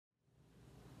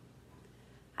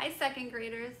Hi, second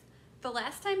graders. The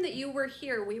last time that you were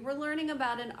here, we were learning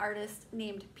about an artist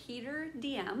named Peter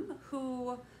Diem,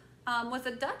 who was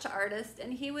a Dutch artist,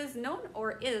 and he was known,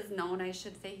 or is known, I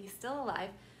should say, he's still alive,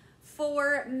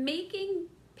 for making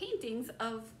paintings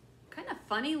of kind of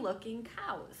funny looking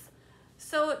cows.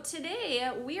 So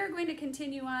today we are going to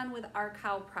continue on with our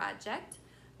cow project.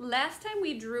 Last time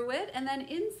we drew it, and then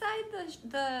inside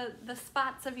the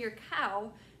spots of your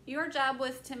cow, your job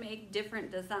was to make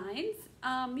different designs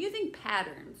using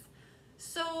patterns.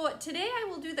 So today I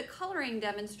will do the coloring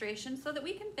demonstration so that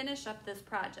we can finish up this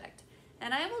project.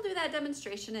 And I will do that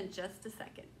demonstration in just a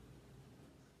second.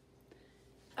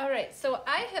 All right, so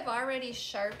I have already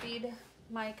Sharpied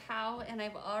my cow and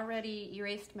I've already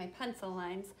erased my pencil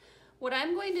lines. What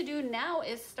I'm going to do now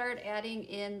is start adding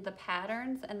in the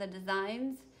patterns and the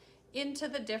designs into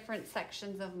the different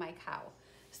sections of my cow.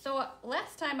 So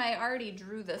last time I already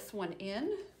drew this one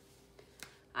in.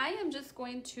 I am just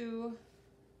going to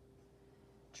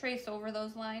trace over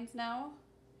those lines now.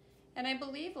 And I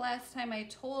believe last time I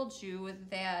told you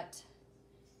that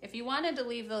if you wanted to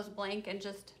leave those blank and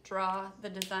just draw the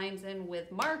designs in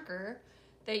with marker,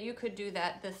 that you could do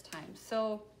that this time.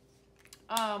 So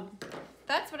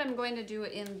that's what I'm going to do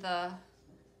in the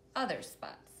other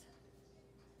spots.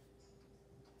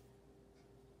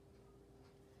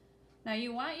 Now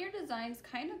you want your designs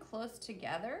kind of close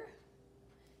together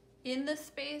in the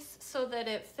space so that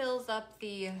it fills up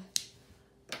the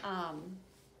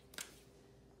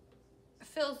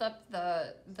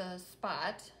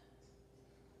spot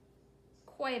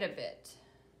quite a bit,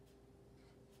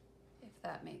 if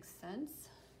that makes sense.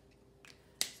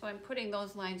 So I'm putting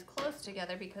those lines close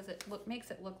together because it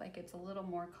makes it look like it's a little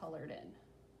more colored in.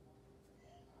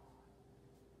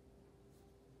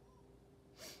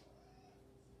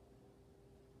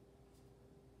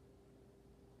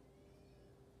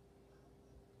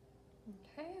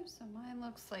 Okay, so mine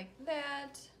looks like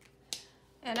that.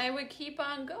 And I would keep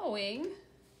on going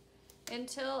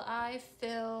until I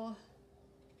fill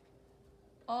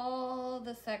all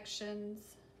the sections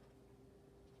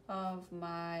of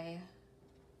my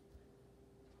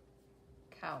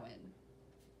cow in.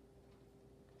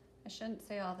 I shouldn't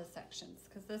say all the sections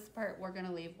because this part we're going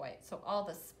to leave white. So all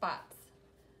the spots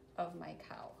of my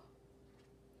cow.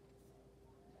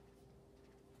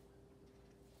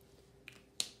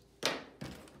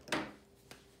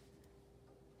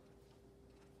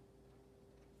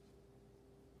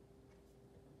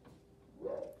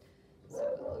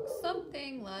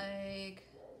 Something like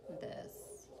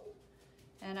this.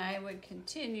 And I would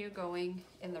continue going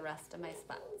in the rest of my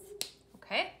spots.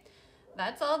 Okay,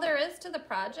 that's all there is to the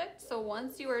project. So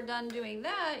once you are done doing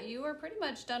that, you are pretty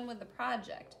much done with the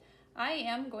project. I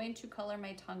am going to color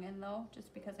my tongue in though,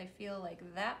 just because I feel like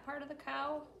that part of the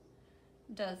cow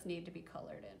does need to be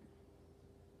colored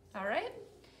in. All right,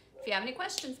 if you have any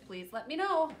questions, please let me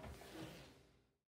know.